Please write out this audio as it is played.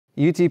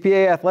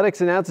UTPA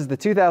Athletics announces the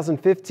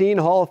 2015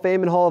 Hall of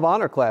Fame and Hall of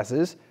Honor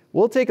classes.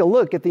 We'll take a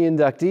look at the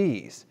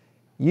inductees.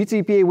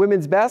 UTPA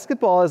women's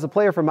basketball has a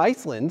player from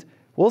Iceland.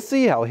 We'll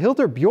see how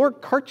Hildur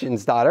Björg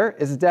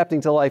Kjartansdóttir is adapting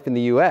to life in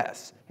the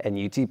U.S. And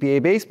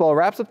UTPA baseball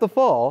wraps up the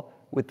fall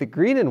with the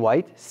Green and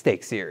White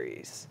Stake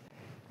Series.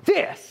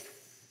 This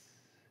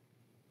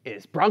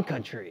is Bronc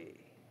Country.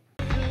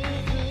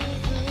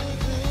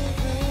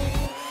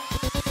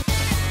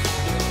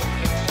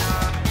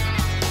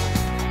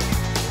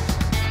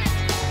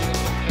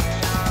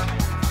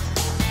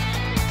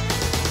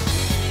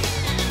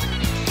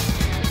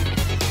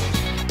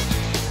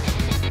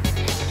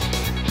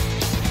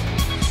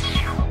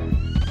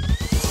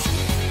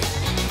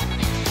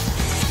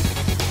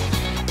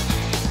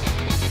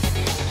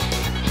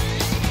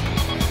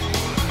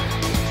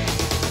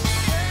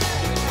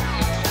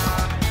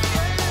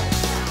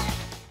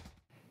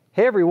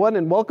 Hey everyone,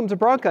 and welcome to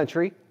Bronc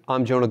Country.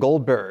 I'm Jonah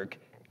Goldberg.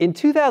 In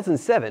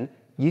 2007,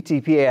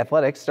 UTPA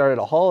Athletics started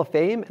a Hall of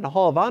Fame and a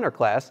Hall of Honor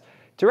class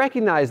to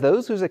recognize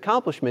those whose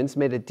accomplishments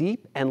made a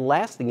deep and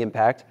lasting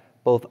impact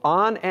both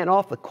on and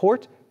off the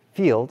court,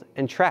 field,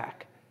 and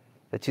track.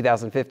 The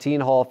 2015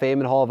 Hall of Fame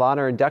and Hall of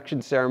Honor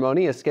induction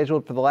ceremony is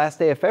scheduled for the last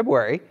day of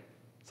February,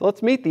 so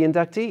let's meet the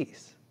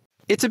inductees.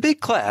 It's a big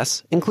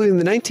class, including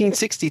the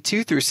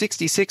 1962 through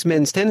 66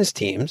 men's tennis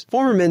teams,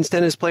 former men's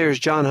tennis players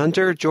John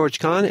Hunter, George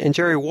Kahn, and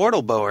Jerry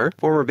Wardleboer,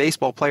 former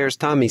baseball players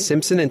Tommy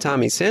Simpson and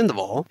Tommy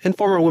Sandoval, and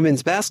former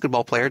women's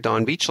basketball player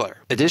Dawn Beechler.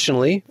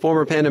 Additionally,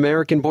 former Pan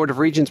American Board of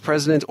Regents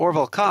President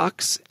Orville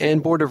Cox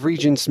and Board of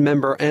Regents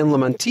member Anne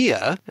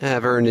Lamantia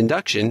have earned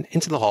induction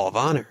into the Hall of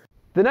Honor.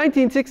 The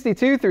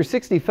 1962 through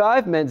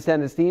 65 men's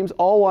tennis teams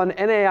all won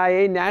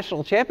NAIA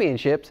national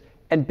championships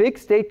and Big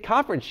State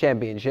Conference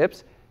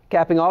championships,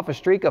 capping off a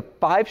streak of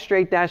 5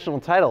 straight national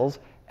titles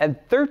and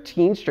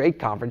 13 straight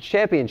conference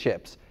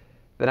championships.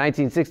 The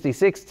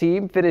 1966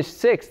 team finished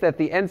 6th at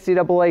the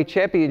NCAA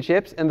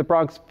championships in the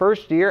Bronx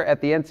first year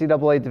at the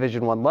NCAA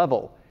Division I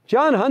level.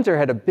 John Hunter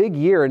had a big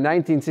year in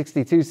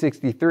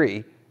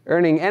 1962-63,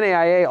 earning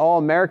NAIA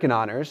All-American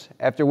honors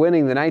after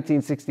winning the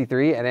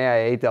 1963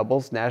 NAIA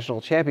Doubles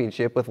National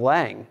Championship with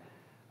Lang.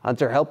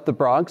 Hunter helped the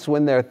Bronx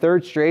win their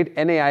 3rd straight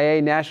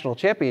NAIA National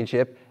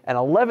Championship and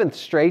 11th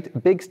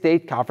straight Big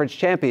State Conference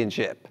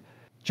Championship.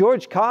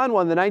 George Kahn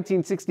won the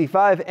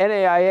 1965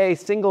 NAIA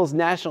Singles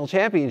National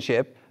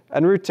Championship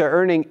en route to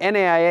earning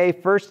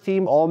NAIA First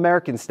Team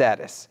All-American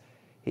status.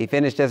 He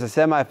finished as a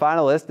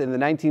semifinalist in the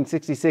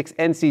 1966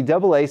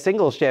 NCAA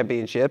Singles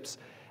Championships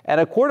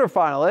and a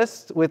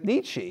quarterfinalist with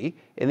Nietzsche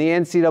in the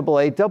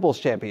NCAA Doubles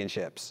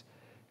Championships.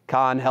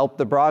 Kahn helped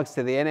the Bronx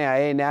to the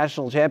NAIA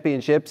National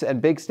Championships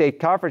and Big State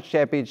Conference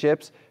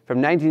Championships from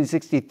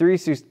 1963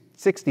 through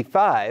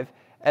 65,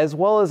 as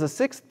well as a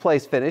 6th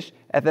place finish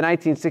at the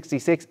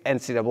 1966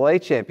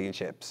 NCAA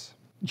Championships.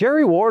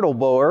 Jerry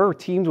Wardleboer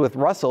teamed with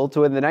Russell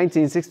to win the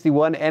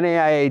 1961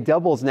 NAIA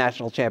Doubles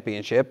National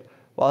Championship,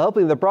 while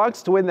helping the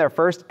Bronx to win their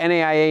first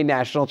NAIA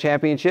National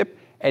Championship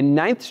and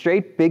 9th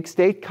straight Big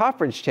State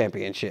Conference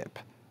Championship.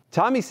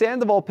 Tommy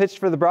Sandoval pitched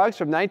for the Bronx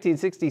from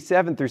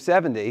 1967 through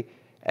 70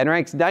 and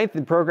ranks 9th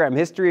in program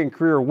history in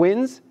career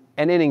wins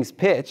and innings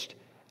pitched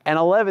and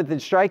 11th in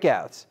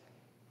strikeouts.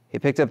 He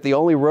picked up the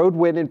only road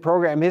win in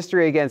program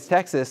history against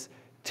Texas,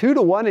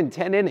 2-1 in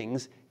 10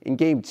 innings in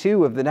Game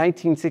 2 of the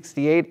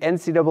 1968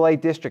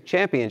 NCAA District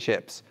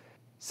Championships.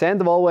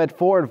 Sandoval went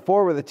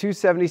 4-4 with a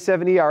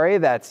 2.77 ERA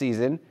that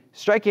season,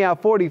 striking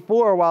out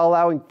 44 while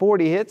allowing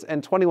 40 hits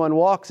and 21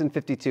 walks in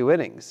 52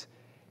 innings.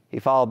 He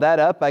followed that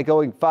up by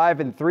going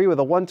 5-3 with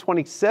a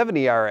 1.27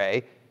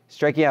 ERA,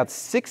 striking out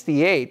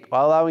 68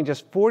 while allowing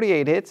just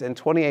 48 hits and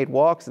 28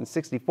 walks in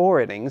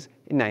 64 innings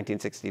in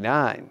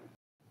 1969.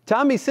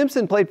 Tommy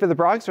Simpson played for the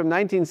Bronx from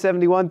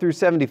 1971 through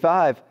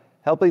 75,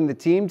 helping the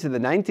team to the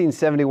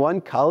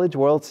 1971 College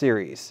World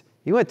Series.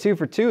 He went 2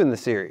 for 2 in the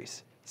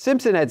series.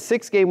 Simpson had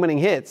 6 game-winning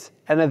hits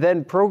and a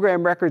then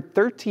program record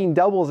 13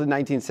 doubles in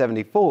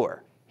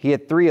 1974. He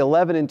hit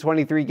 .311 in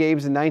 23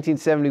 games in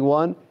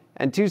 1971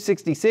 and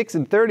 .266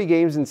 in 30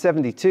 games in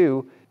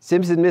 72.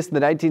 Simpson missed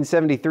the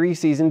 1973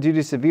 season due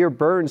to severe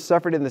burns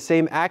suffered in the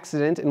same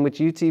accident in which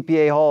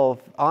UTPA Hall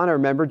of Honor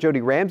member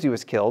Jody Ramsey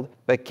was killed,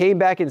 but came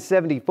back in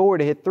 74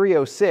 to hit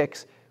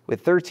 .306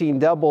 with 13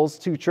 doubles,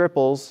 2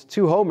 triples,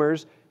 2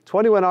 homers,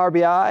 21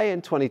 RBI,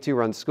 and 22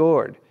 runs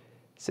scored.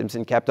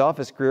 Simpson capped off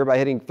his career by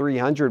hitting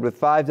 .300 with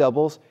 5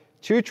 doubles,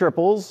 2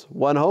 triples,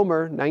 1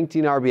 homer,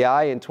 19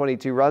 RBI, and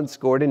 22 runs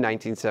scored in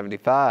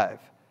 1975.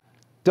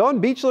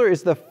 Dawn Beechler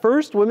is the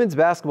first women's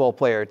basketball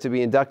player to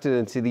be inducted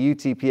into the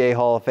UTPA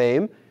Hall of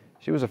Fame.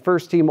 She was a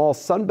first-team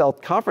All-Sun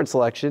Belt Conference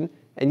selection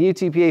and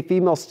UTPA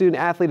Female Student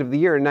Athlete of the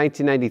Year in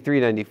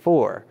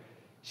 1993-94.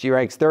 She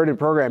ranks 3rd in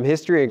program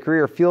history and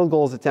career field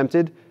goals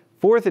attempted,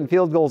 4th in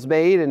field goals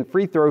made and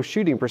free throw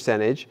shooting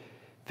percentage,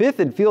 5th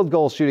in field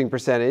goal shooting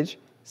percentage,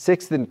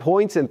 6th in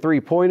points and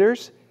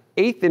three-pointers,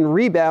 8th in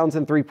rebounds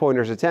and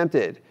three-pointers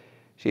attempted.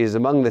 She is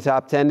among the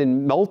top 10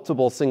 in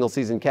multiple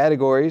single-season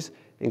categories,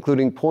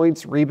 including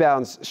points,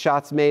 rebounds,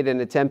 shots made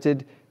and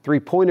attempted,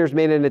 three-pointers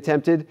made and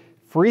attempted,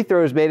 free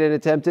throws made and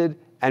attempted,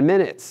 and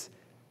minutes.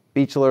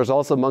 Beachler is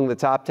also among the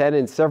top 10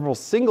 in several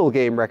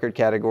single-game record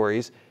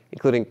categories,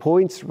 including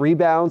points,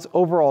 rebounds,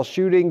 overall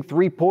shooting,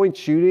 three-point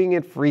shooting,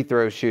 and free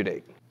throw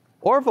shooting.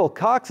 Orville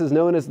Cox is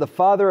known as the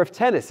father of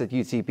tennis at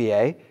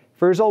UTPA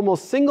for his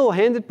almost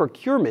single-handed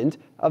procurement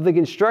of the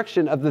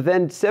construction of the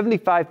then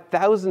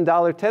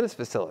 $75,000 tennis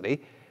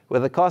facility,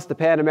 with a cost to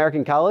Pan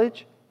American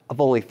College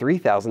of only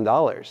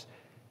 $3,000.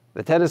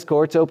 The tennis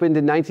courts, opened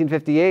in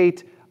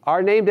 1958,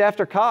 are named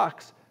after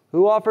Cox,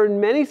 who offered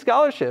many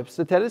scholarships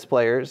to tennis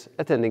players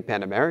attending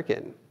Pan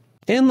American.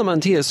 Anne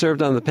Lamantia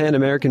served on the Pan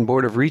American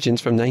Board of Regents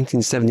from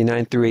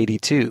 1979 through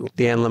 82.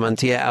 The Anne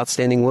Lamantia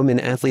Outstanding Women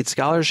Athlete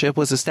Scholarship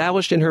was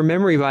established in her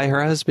memory by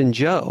her husband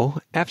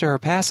Joe after her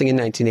passing in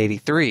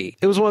 1983.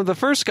 It was one of the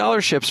first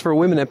scholarships for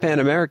women at Pan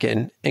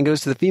American and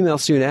goes to the female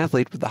student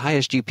athlete with the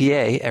highest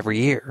GPA every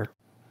year.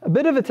 A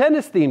bit of a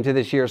tennis theme to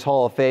this year's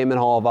Hall of Fame and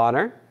Hall of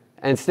Honor.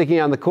 And sticking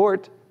on the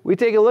court, we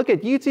take a look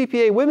at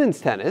UTPA women's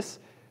tennis,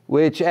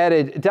 which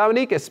added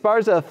Dominique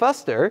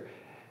Esparza-Fuster,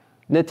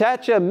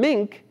 Natasha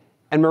Mink,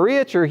 and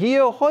Maria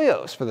Trujillo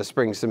Hoyos for the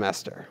spring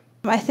semester.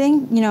 I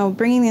think,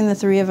 bringing in the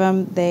three of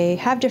them, they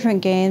have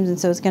different games, and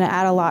so it's going to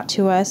add a lot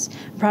to us.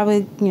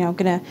 Probably, going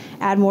to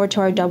add more to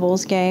our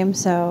doubles game,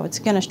 so it's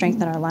going to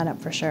strengthen our lineup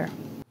for sure.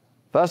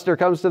 Fuster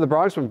comes to the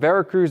Bronx from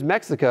Veracruz,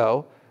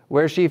 Mexico,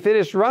 where she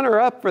finished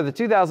runner-up for the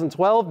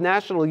 2012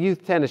 National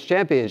Youth Tennis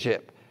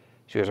Championship.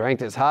 She was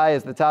ranked as high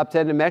as the top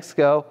 10 in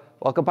Mexico,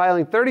 while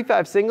compiling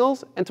 35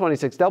 singles and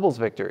 26 doubles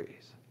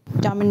victories.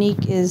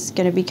 Dominique is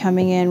going to be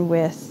coming in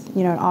with,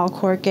 an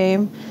all-court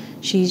game.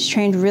 She's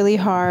trained really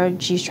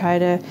hard. She's tried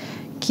to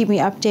keep me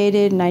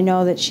updated, and I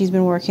know that she's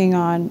been working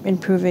on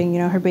improving,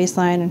 her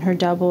baseline and her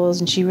doubles,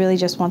 and she really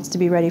just wants to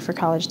be ready for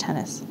college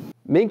tennis.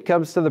 Mink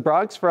comes to the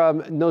Bronx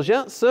from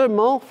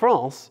Nogent-sur-Marne,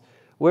 France,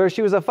 where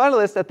she was a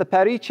finalist at the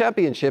Paris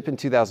Championship in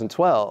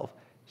 2012.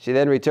 She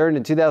then returned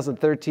in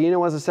 2013 and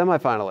was a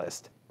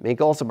semifinalist.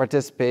 Mink also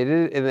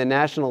participated in the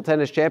National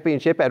Tennis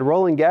Championship at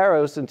Roland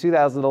Garros in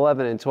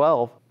 2011 and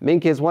 12.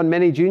 Mink has won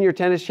many junior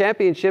tennis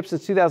championships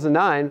since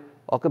 2009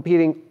 while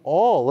competing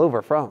all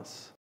over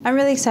France. I'm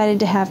really excited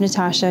to have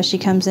Natasha. She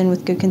comes in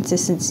with good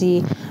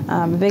consistency,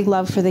 a big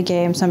love for the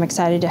game, so I'm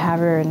excited to have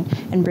her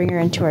and bring her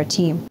into our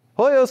team.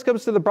 Hoyos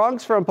comes to the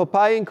Bronx from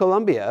Popayán,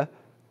 Colombia,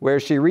 where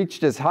she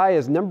reached as high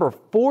as number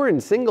 4 in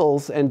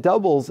singles and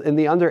doubles in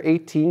the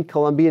under-18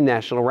 Colombian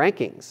national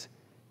rankings.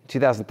 In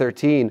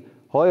 2013,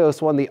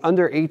 Hoyos won the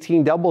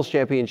under-18 doubles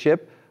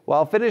championship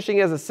while finishing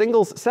as a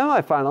singles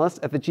semifinalist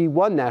at the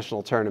G1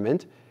 national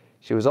tournament.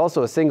 She was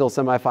also a singles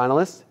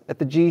semifinalist at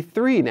the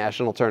G3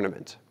 national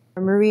tournament.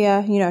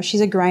 Maria,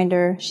 she's a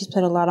grinder. She's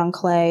played a lot on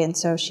clay, and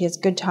so she has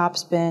good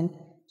topspin.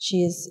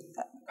 She is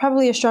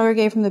probably a stronger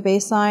game from the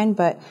baseline,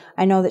 but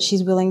I know that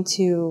she's willing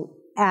to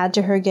add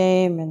to her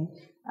game and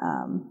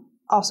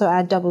also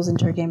add doubles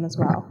into her game as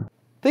well.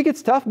 Think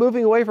it's tough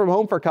moving away from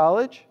home for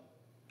college?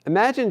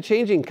 Imagine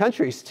changing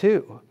countries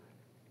too.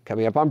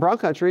 Coming up on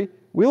Bronc Country,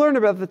 we learn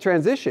about the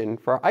transition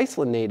for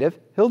Iceland native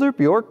Hildur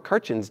Björg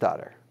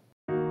Kjartansdóttir.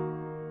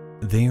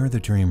 They are the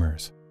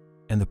dreamers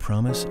and the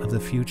promise of the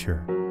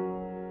future.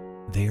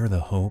 They are the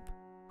hope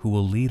who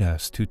will lead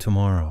us to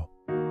tomorrow.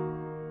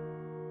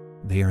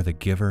 They are the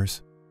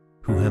givers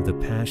who have the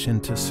passion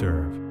to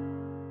serve.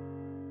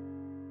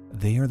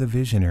 They are the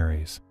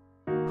visionaries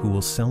who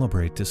will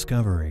celebrate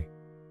discovery.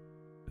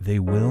 They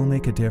will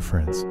make a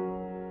difference.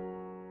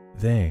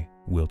 They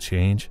will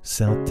change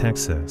South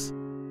Texas.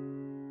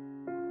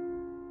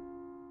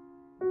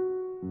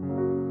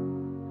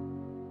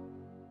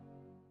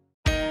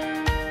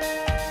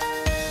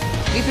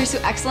 We pursue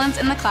excellence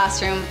in the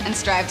classroom and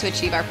strive to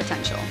achieve our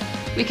potential.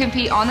 We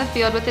compete on the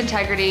field with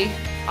integrity,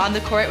 on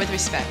the court with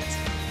respect,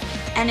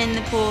 and in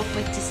the pool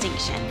with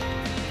distinction.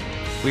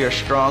 We are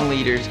strong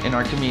leaders in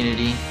our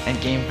community and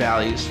gain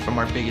values from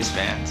our biggest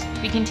fans.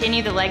 We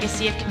continue the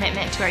legacy of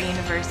commitment to our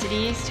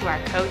universities, to our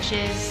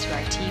coaches, to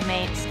our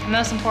teammates, and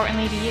most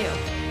importantly to you.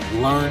 We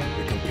learn,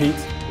 we compete,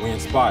 we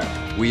inspire.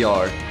 We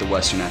are the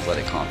Western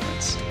Athletic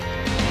Conference.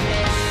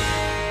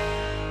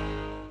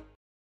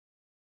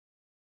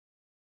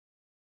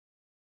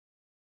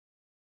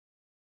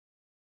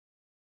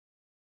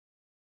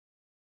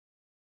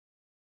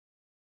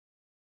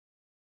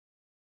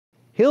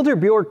 Hildur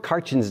Björg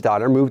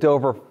Kjartansdóttir moved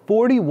over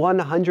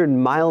 4,100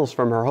 miles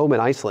from her home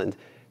in Iceland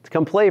to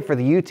come play for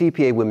the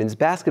UTPA women's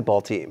basketball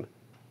team.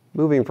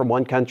 Moving from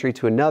one country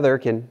to another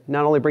can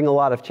not only bring a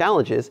lot of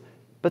challenges,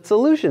 but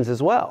solutions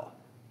as well.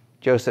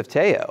 Joseph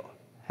Teo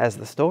has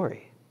the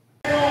story.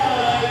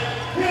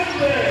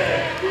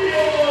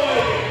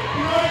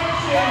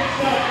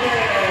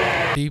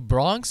 The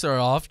Bronx are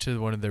off to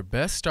one of their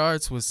best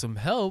starts with some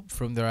help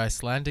from their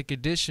Icelandic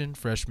edition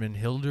freshman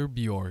Hildur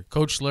Björg.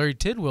 Coach Larry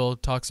Tidwell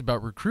talks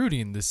about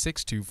recruiting the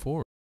 6'2"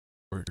 forward.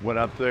 Went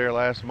up there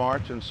last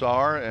March and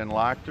saw her and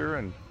liked her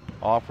and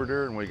offered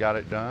her, and we got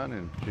it done,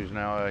 and she's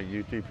now a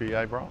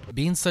UTPA Bronc.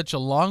 Being such a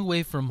long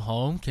way from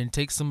home can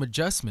take some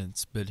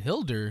adjustments, but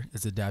Hildur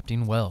is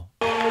adapting well.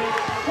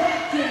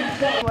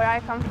 Where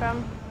I come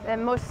from,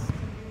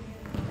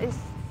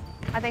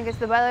 I think it's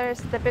the weather is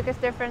the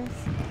biggest difference.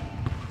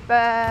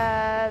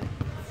 but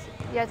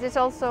yes, it's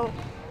also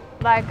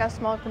like a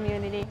small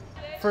community.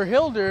 For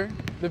Hildur,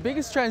 the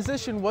biggest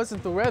transition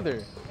wasn't the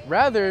weather.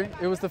 Rather,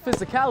 it was the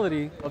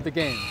physicality of the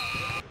game.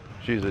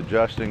 She's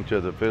adjusting to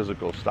the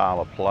physical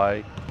style of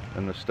play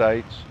in the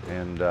States,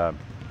 and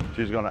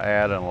she's going to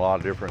add in a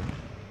lot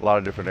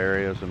of different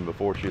areas. And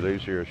before she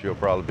leaves here, she'll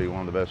probably be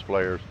one of the best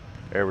players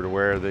ever to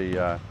wear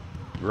the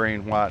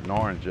green, white, and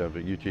orange of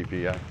the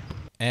UTPA.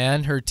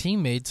 And her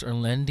teammates are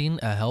lending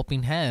a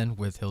helping hand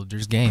with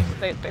Hildur's game.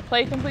 They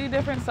play completely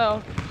different,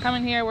 so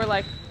coming here, we're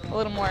like a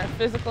little more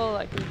physical,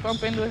 like we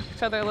bump into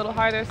each other a little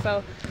harder,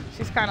 so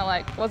she's kind of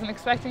like wasn't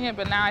expecting it,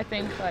 but now I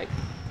think like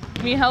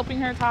me helping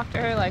her, talk to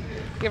her, like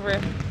give her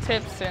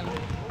tips and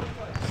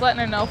just letting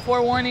her know,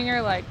 forewarning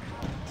her, like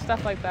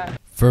stuff like that.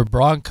 For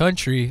Bronc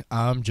Country,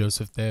 I'm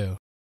Joseph Theo.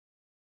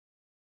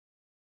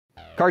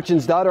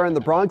 Kjartansdóttir and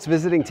the Broncs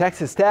visiting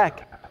Texas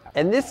Tech.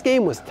 And this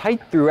game was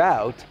tight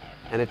throughout.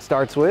 And it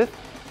starts with,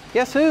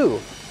 guess who?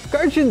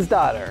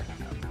 Kjartansdóttir.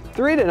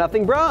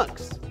 3-0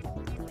 Broncs.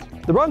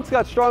 The Broncs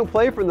got strong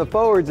play from the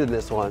forwards in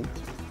this one.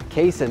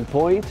 Case in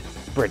point,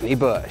 Brittany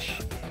Bush.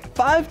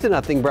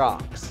 5-0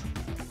 Broncs.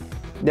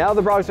 Now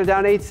the Broncs are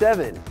down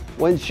 8-7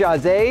 when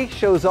Chazé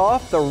shows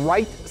off the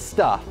right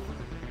stuff.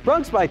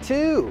 Broncs by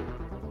 2.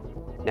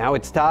 Now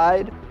it's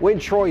tied when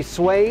Troy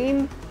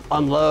Swain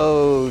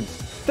unloads.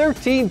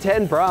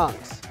 13-10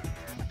 Broncs.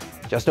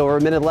 Just over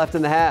a minute left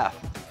in the half.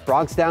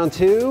 Broncs down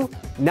 2.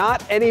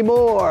 Not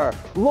anymore.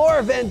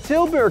 Laura Van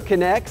Tilburg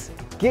connects.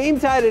 Game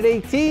tied at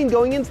 18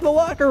 going into the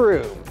locker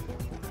room.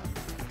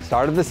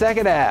 Start of the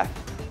second half.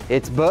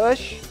 It's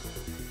Bush,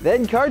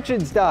 then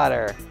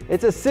Kjartansdóttir.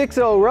 It's a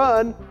 6-0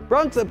 run.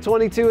 Broncs up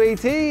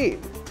 22-18.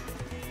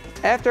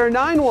 After a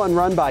 9-1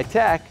 run by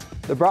Tech,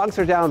 the Broncs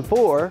are down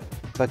 4,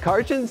 but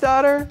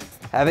Kjartansdóttir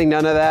having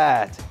none of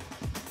that.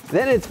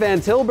 Then it's Van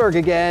Tilburg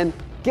again.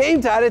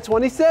 Game tied at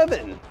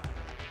 27.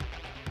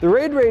 The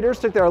Red Raiders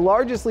took their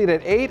largest lead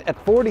at 8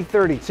 at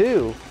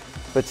 40-32,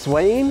 but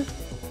Swain,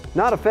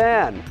 not a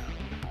fan.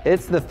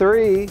 It's the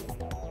 3,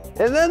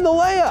 and then the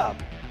layup.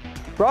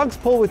 Broncs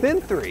pull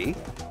within 3,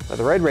 but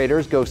the Red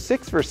Raiders go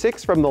 6 for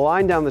 6 from the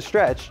line down the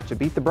stretch to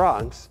beat the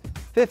Broncs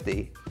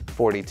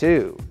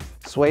 50-42.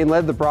 Swain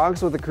led the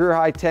Broncs with a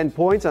career-high 10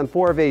 points on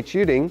 4 of 8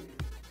 shooting.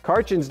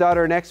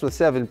 Kjartansdóttir next with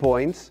 7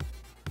 points.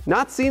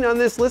 Not seen on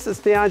this list is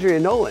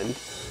DeAndrea Nolan,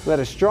 who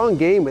had a strong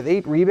game with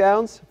 8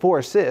 rebounds, 4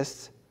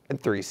 assists,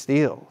 and 3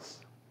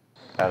 steals.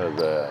 Out of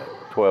the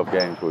 12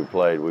 games we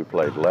played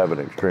 11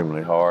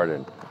 extremely hard,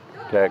 and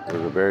Tech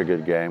was a very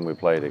good game. We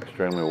played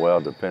extremely well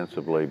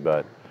defensively,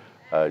 but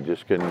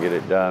just couldn't get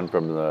it done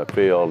from the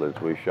field as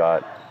we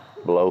shot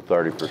below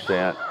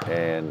 30%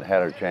 and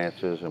had our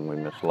chances, and we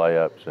missed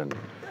layups and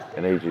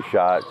easy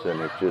shots,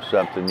 and it's just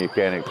something you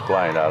can't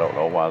explain. I don't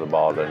know why the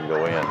ball doesn't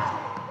go in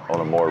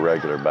on a more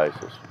regular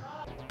basis.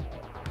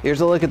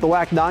 Here's a look at the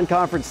WAC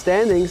non-conference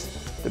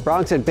standings. The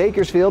Broncs and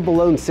Bakersfield, the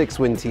lone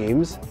 6-win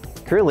teams,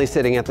 currently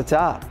sitting at the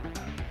top.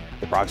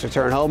 The Broncs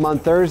return home on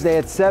Thursday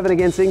at 7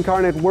 against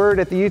Incarnate Word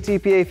at the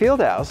UTPA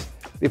Fieldhouse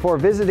before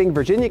visiting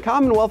Virginia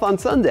Commonwealth on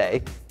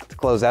Sunday to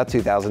close out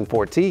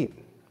 2014.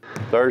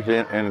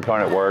 Thursday,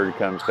 Incarnate Word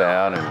comes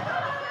down,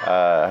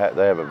 and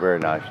they have a very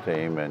nice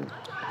team, and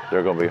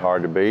they're going to be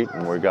hard to beat,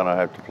 and we're going to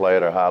have to play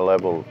at a high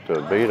level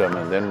to beat them,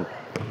 and then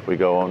we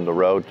go on the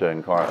road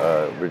to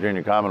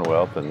Virginia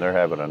Commonwealth, and they're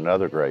having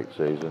another great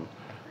season.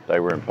 They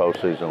were in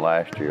postseason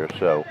last year,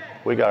 so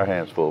we got our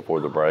hands full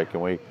for the break,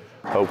 and we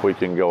hope we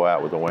can go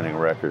out with a winning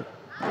record,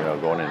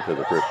 going into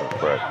the Christmas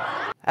break.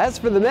 As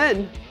for the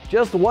men,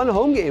 just one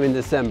home game in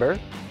December,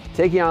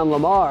 taking on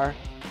Lamar,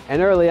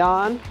 and early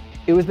on,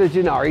 it was the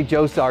Janari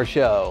Josar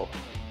show.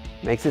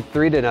 Makes it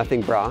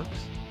 3-0 Broncs.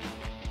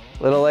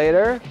 A little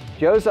later,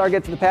 Josar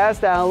gets the pass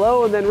down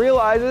low and then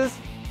realizes,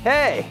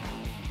 hey,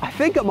 I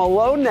think I'm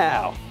alone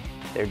now.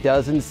 There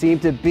doesn't seem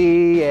to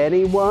be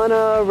anyone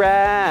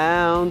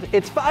around.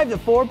 It's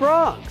 5-4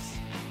 Broncs.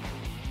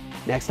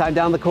 Next time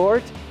down the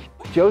court,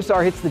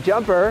 Josar hits the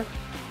jumper,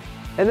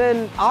 and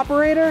then,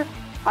 operator,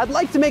 I'd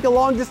like to make a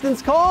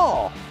long-distance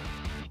call.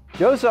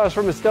 Josar's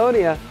from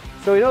Estonia,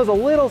 so he knows a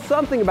little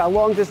something about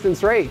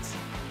long-distance rates.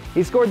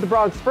 He scored the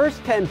Broncs'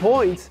 first 10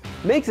 points,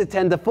 makes it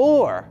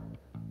 10-4.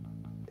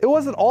 It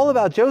wasn't all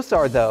about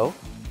Josar, though.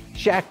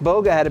 Shaq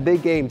Boga had a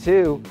big game,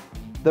 too.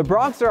 The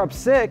Broncs are up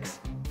 6.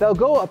 They'll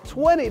go up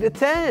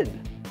 20-10.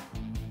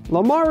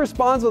 Lamar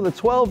responds with a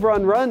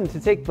 12-run run to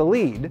take the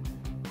lead,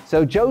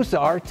 so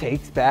Josar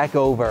takes back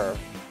over.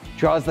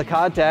 Draws the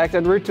contact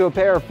en route to a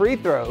pair of free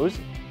throws.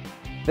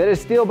 Then a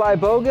steal by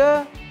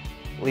Boga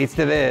leads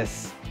to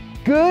this.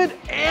 Good,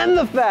 and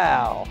the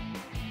foul.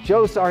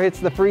 Josar hits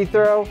the free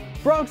throw.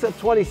 Broncs up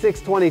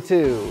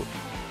 26-22.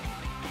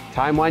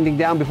 Time winding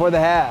down before the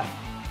half.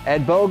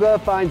 Ed Boga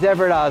finds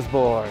Everett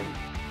Osborne.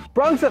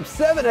 Broncs up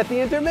 7 at the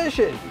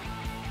intermission.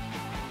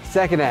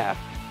 Second half,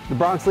 the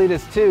Broncs lead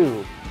is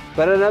 2,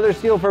 but another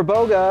steal for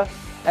Boga,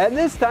 and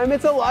this time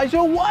it's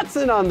Elijah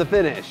Watson on the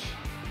finish.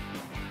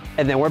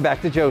 And then we're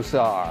back to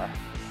Josar.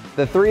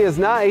 The 3 is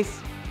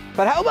nice,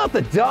 but how about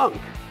the dunk?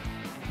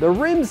 The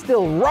rim's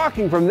still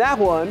rocking from that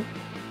one.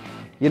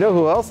 You know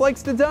who else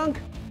likes to dunk?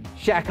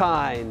 Shaq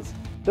Hines.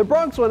 The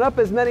Broncs went up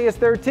as many as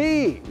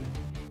 13.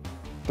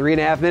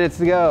 3.5 minutes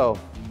to go.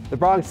 The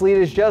Broncs lead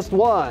is just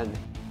 1.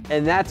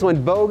 And that's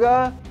when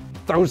Boga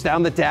throws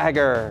down the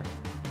dagger.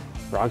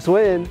 Broncs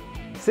win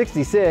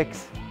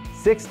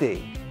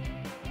 66-60.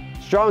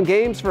 Strong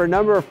games for a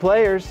number of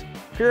players.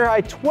 Career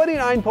high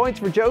 29 points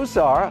for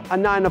Josar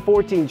on 9 of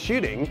 14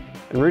 shooting,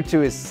 en route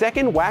to his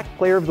second WAC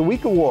Player of the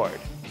Week award.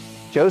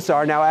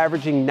 Josar now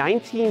averaging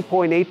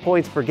 19.8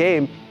 points per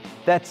game.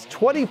 That's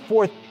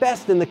 24th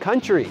best in the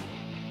country.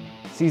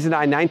 Season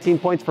high 19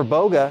 points for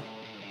Boga.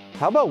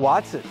 How about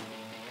Watson?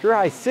 Career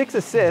high 6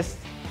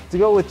 assists to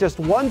go with just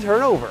 1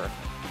 turnover.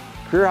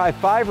 Career high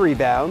 5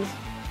 rebounds,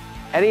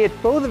 and he hit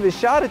both of his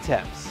shot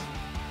attempts.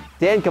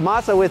 Dan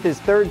Camasa with his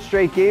 3rd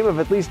straight game of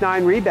at least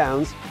 9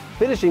 rebounds,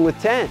 finishing with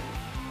 10.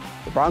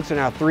 The Broncs are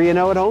now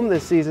 3-0 at home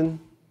this season.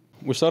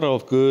 We started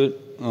off good,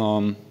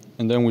 and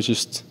then we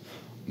just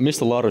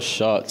missed a lot of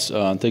shots,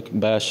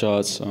 taking bad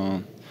shots.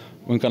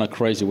 Went kind of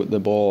crazy with the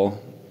ball,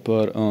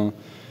 but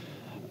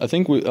I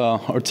think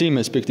our team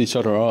has picked each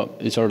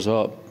other's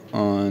up,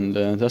 and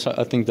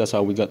I think that's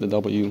how we got the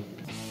W.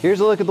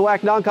 Here's a look at the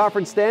WAC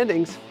non-conference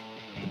standings.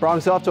 The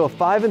Broncs off to a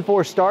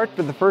 5-4 start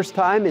for the first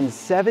time in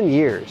 7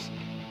 years.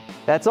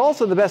 That's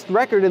also the best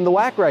record in the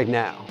WAC right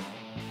now.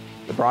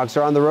 The Broncs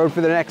are on the road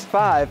for their next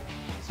 5,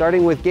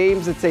 starting with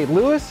games at St.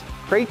 Louis,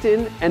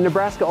 Creighton, and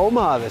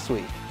Nebraska-Omaha this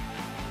week.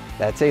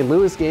 That St.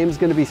 Louis game is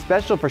going to be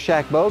special for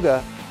Shaq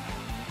Boga.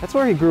 That's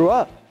where he grew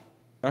up.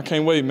 I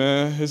can't wait,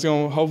 man.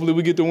 Hopefully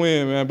we get the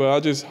win, man. But I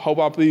just hope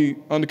I be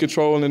under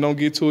control and don't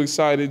get too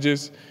excited.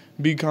 Just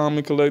be calm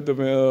and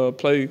collective and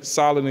play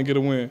solid and get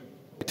a win.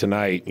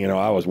 Tonight,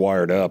 I was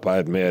wired up, I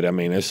admit. I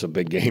mean, it's a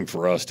big game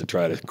for us to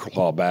try to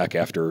claw back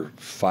after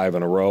 5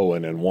 in a row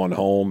and then 1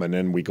 home, and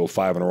then we go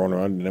 5 in a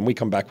row, and then we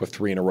come back with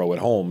 3 in a row at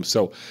home.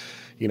 So,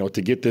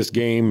 to get this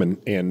game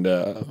and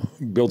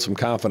build some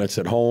confidence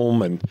at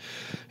home and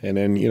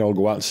then,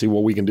 go out and see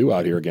what we can do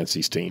out here against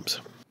these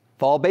teams.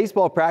 Fall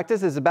baseball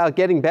practice is about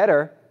getting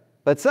better,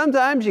 but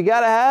sometimes you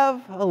gotta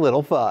have a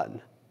little fun.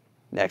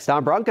 Next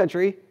on Bronc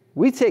Country,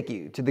 we take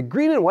you to the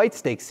Green and White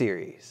Stakes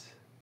Series.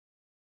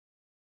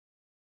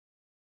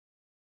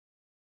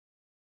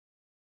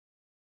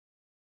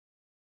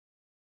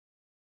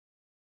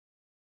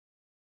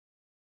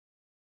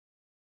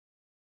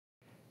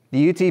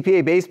 The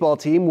UTPA baseball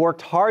team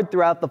worked hard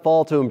throughout the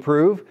fall to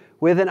improve,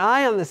 with an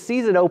eye on the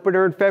season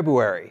opener in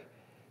February.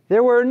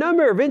 There were a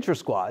number of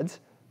intra-squads,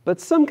 but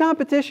some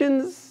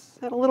competitions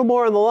had a little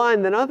more on the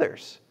line than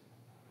others.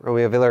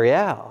 Romeo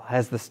Villarreal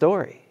has the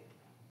story.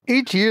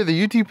 Each year,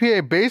 the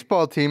UTPA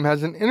baseball team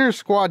has an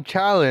inter-squad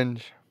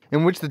challenge,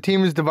 in which the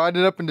team is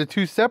divided up into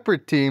 2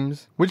 separate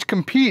teams, which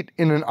compete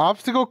in an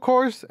obstacle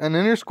course, an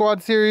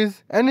inter-squad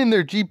series, and in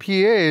their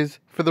GPAs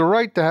for the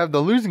right to have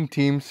the losing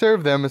team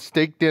serve them a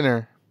steak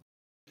dinner.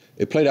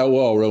 It played out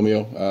well,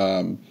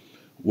 Romeo.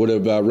 Would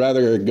have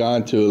rather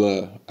gone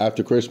to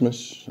after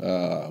Christmas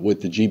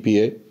with the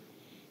GPA,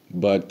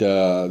 but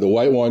the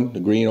white one, the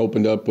green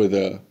opened up with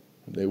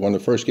they won the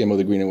first game of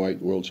the Green and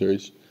White World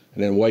Series,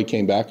 and then white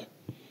came back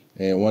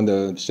and won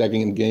the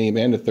second game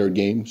and the third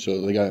game, so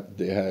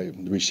they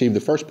received the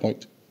first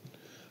point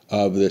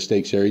of the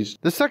stake series.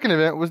 The second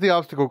event was the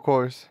obstacle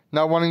course.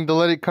 Not wanting to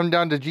let it come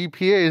down to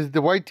GPAs,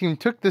 the white team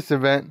took this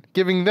event,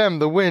 giving them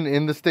the win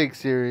in the stake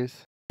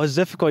series. It's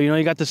difficult,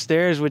 you got the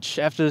stairs, which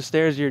after the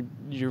stairs you're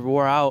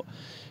wore out,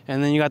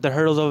 and then you got the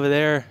hurdles over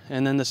there,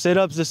 and then the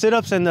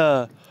sit-ups and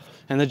the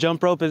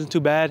jump rope isn't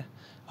too bad.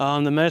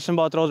 The medicine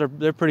ball throws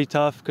they're pretty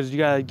tough because you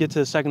gotta get to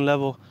the second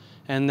level,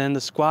 and then the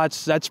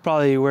squats, that's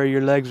probably where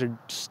your legs are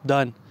just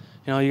done.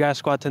 You gotta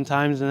squat 10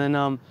 times, and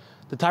then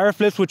the tire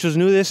flips, which was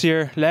new this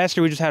year. Last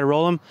year we just had to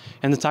roll them,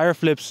 and the tire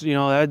flips,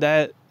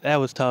 that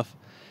was tough.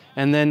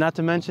 And then not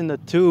to mention the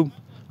tube,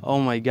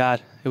 oh my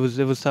God, it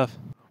was tough.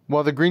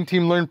 While the green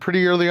team learned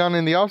pretty early on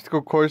in the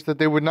obstacle course that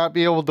they would not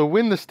be able to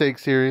win the stake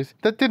series,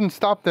 that didn't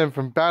stop them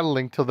from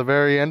battling till the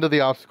very end of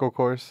the obstacle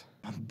course.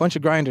 A bunch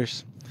of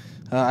grinders.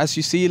 As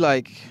you see,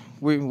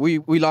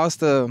 we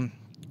lost.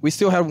 We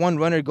still had one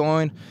runner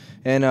going,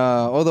 and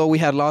although we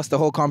had lost the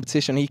whole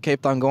competition, he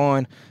kept on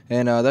going,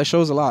 and that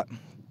shows a lot.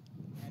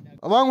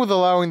 Along with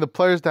allowing the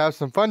players to have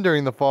some fun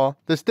during the fall,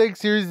 the stake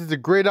series is a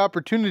great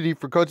opportunity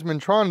for Coach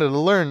Mantranda to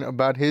learn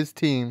about his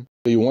team.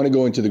 You want to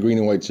go into the Green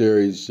and White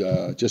Series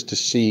just to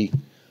see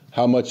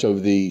how much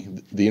of the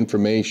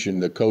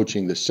information, the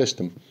coaching, the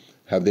system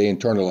have they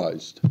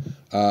internalized.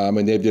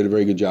 And they did a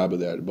very good job of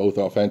that, both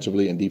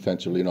offensively and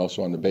defensively and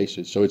also on the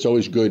bases. So it's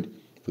always good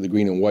for the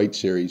Green and White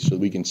Series so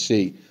we can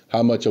see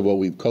how much of what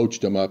we've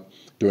coached them up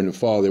during the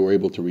fall they were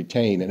able to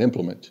retain and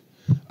implement.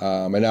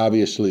 And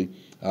obviously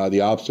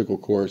the obstacle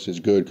course is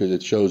good because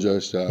it shows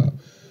us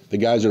the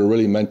guys that are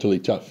really mentally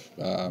tough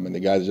and the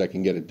guys that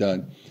can get it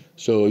done.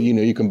 So,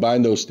 you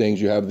combine those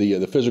things. You have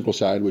the physical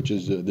side, which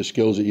is the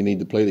skills that you need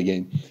to play the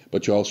game,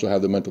 but you also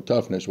have the mental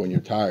toughness when you're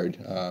tired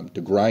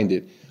to grind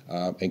it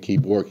and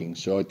keep working.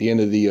 So at the end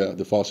of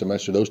the fall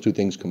semester, those two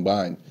things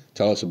combined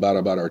tell us a lot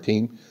about our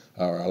team.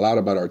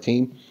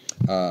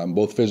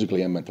 both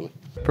physically and mentally.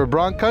 For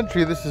Bronc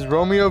Country, this is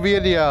Romeo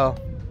Villarreal.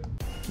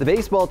 The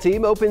baseball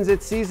team opens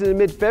its season in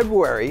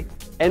mid-February,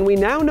 and we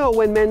now know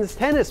when men's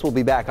tennis will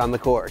be back on the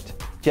court.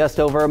 Just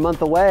over a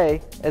month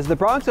away, as the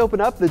Broncs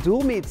open up the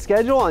dual meet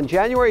schedule on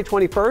January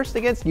 21st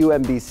against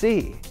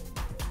UMBC.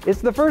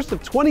 It's the first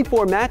of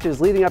 24 matches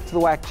leading up to the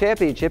WAC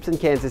championships in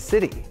Kansas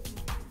City.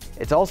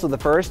 It's also the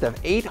first of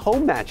 8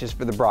 home matches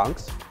for the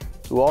Broncs,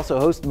 who also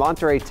host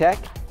Monterey Tech,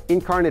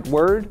 Incarnate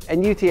Word,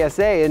 and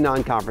UTSA in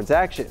non-conference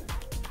action.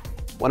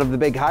 One of the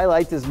big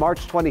highlights is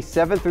March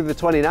 27th through the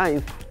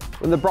 29th,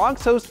 when the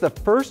Broncs host the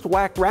first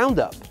WAC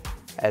Roundup,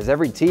 as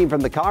every team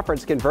from the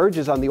conference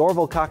converges on the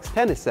Orville Cox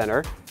Tennis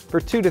Center for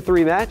 2 to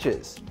 3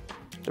 matches.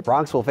 The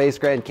Broncs will face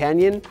Grand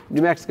Canyon,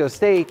 New Mexico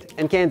State,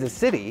 and Kansas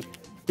City,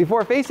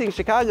 before facing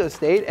Chicago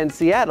State and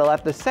Seattle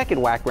at the second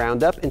WAC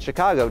Roundup in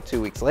Chicago 2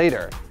 weeks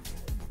later.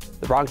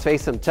 The Broncs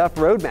face some tough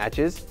road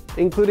matches,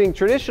 including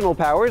traditional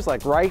powers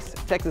like Rice,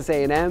 Texas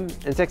A&M,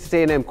 and Texas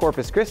A&M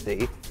Corpus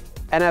Christi,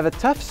 and have a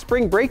tough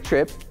spring break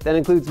trip that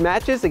includes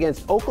matches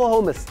against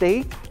Oklahoma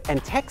State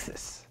and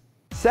Texas.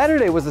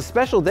 Saturday was a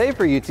special day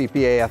for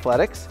UTPA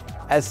athletics,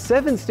 as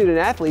 7 student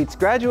athletes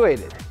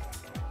graduated.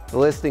 The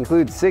list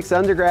includes 6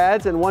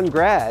 undergrads and 1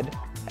 grad,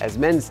 as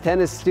men's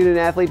tennis student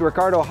athlete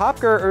Ricardo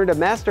Hopker earned a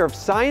Master of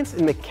Science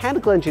in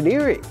Mechanical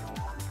Engineering.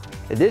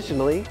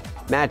 Additionally,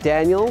 Matt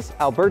Daniels,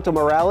 Alberto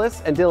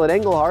Morales, and Dylan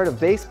Engelhardt of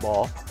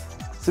baseball,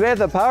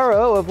 Samantha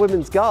Paro of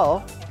women's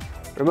golf,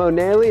 Ramon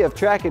Naily of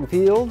track and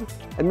field,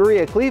 and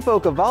Maria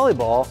Kleefolk of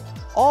volleyball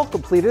all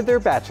completed their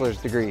bachelor's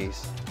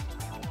degrees.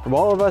 From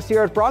all of us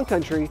here at Bronc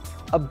Country,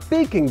 a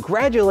big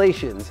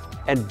congratulations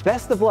and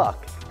best of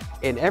luck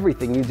in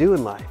everything you do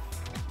in life.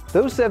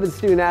 Those 7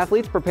 student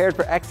athletes prepared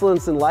for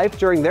excellence in life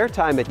during their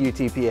time at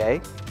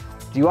UTPA.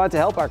 Do you want to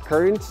help our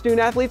current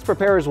student athletes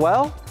prepare as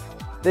well?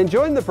 Then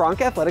join the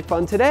Bronc Athletic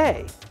Fund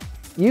today.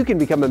 You can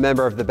become a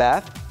member of the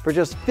BAF for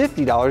just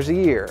 $50 a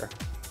year.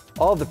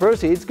 All of the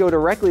proceeds go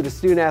directly to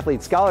student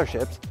athlete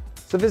scholarships,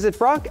 so visit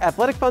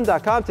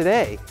BroncAthleticFund.com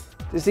today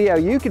to see how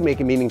you can make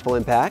a meaningful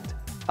impact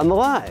on the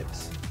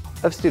lives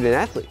of student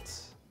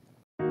athletes.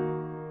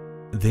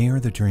 They are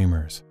the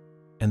dreamers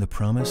and the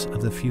promise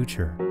of the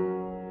future.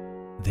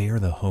 They are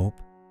the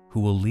hope who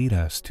will lead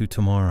us to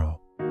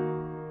tomorrow.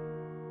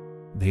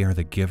 They are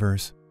the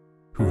givers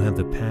who have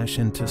the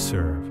passion to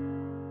serve.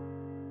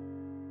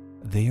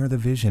 They are the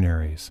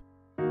visionaries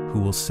who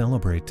will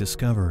celebrate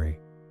discovery.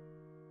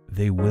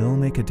 They will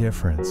make a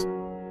difference.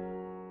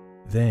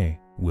 They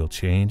will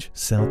change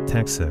South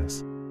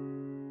Texas.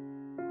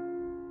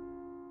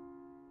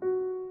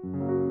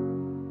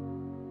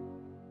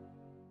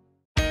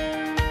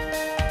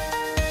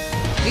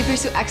 We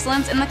pursue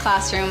excellence in the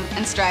classroom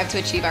and strive to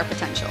achieve our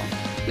potential.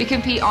 We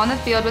compete on the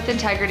field with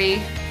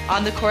integrity,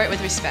 on the court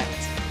with respect,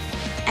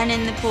 and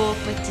in the pool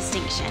with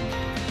distinction.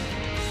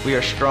 We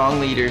are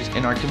strong leaders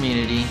in our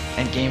community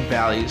and gain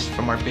values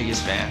from our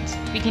biggest fans.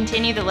 We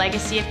continue the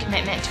legacy of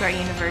commitment to our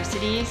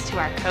universities, to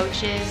our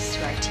coaches,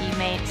 to our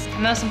teammates,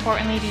 and most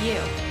importantly to you.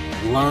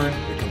 We learn,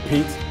 we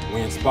compete,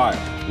 we inspire.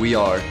 We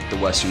are the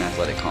Western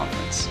Athletic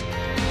Conference.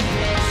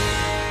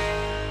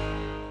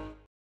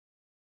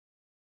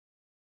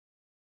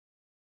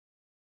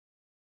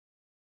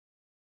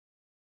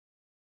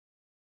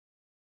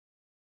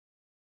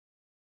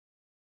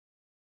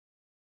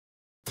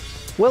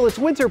 Well, it's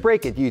winter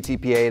break at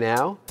UTPA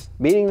now,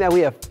 meaning that we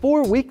have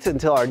 4 weeks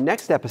until our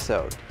next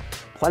episode.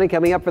 Plenty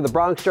coming up for the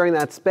Broncs during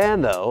that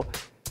span, though.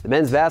 The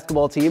men's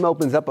basketball team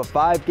opens up a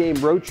 5-game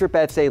road trip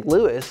at St.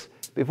 Louis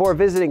before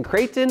visiting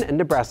Creighton and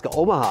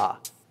Nebraska-Omaha.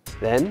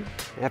 Then,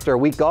 after a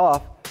week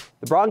off,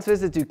 the Broncs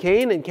visit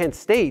Duquesne and Kent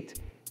State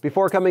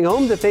before coming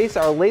home to face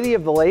Our Lady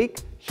of the Lake,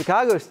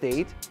 Chicago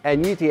State,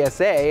 and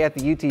UTSA at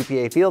the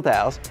UTPA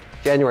Fieldhouse,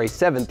 January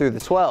 7th through the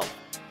 12th.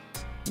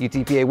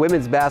 UTPA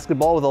women's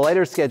basketball with a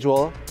lighter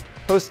schedule,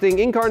 hosting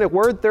Incarnate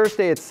Word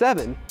Thursday at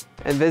 7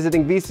 and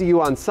visiting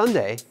VCU on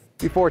Sunday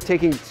before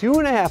taking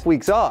 2.5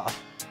 weeks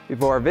off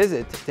before a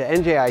visit to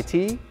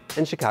NJIT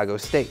and Chicago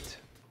State.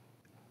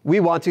 We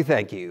want to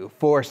thank you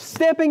for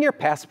stamping your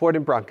passport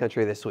in Bronc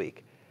Country this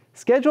week.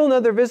 Schedule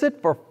another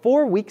visit for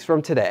 4 weeks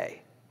from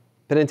today.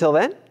 But until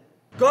then,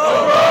 go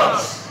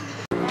Broncs!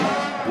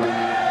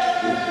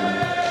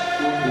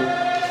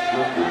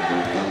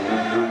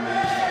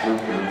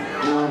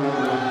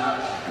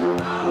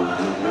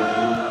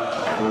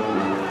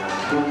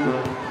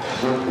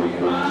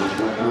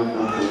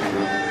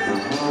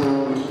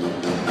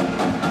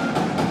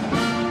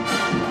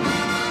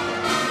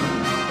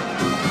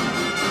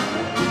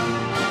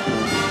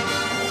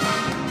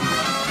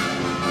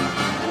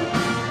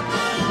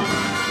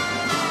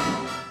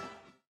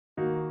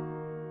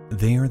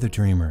 They are the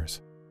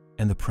dreamers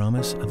and the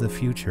promise of the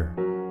future.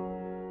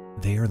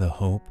 They are the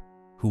hope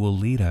who will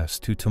lead us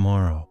to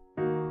tomorrow.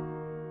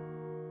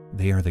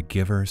 They are the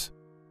givers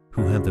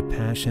who have the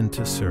passion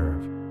to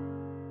serve.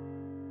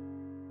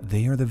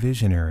 They are the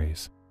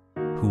visionaries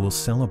who will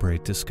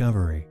celebrate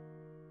discovery.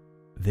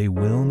 They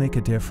will make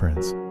a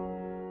difference.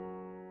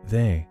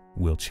 They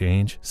will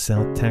change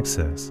South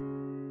Texas.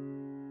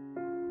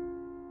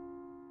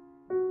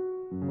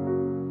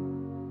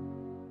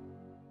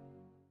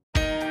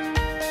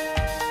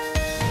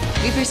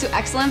 We pursue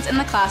excellence in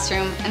the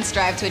classroom and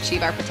strive to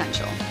achieve our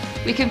potential.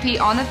 We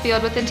compete on the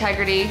field with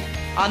integrity,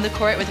 on the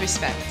court with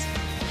respect,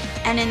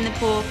 and in the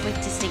pool with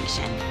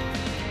distinction.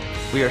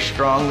 We are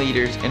strong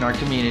leaders in our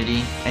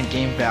community and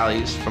gain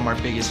values from our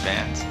biggest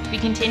fans. We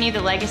continue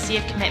the legacy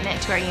of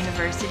commitment to our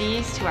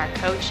universities, to our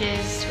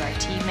coaches, to our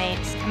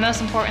teammates, and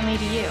most importantly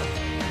to you.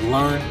 We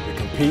learn, we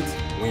compete,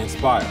 we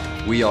inspire.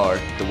 We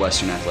are the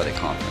Western Athletic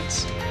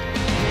Conference.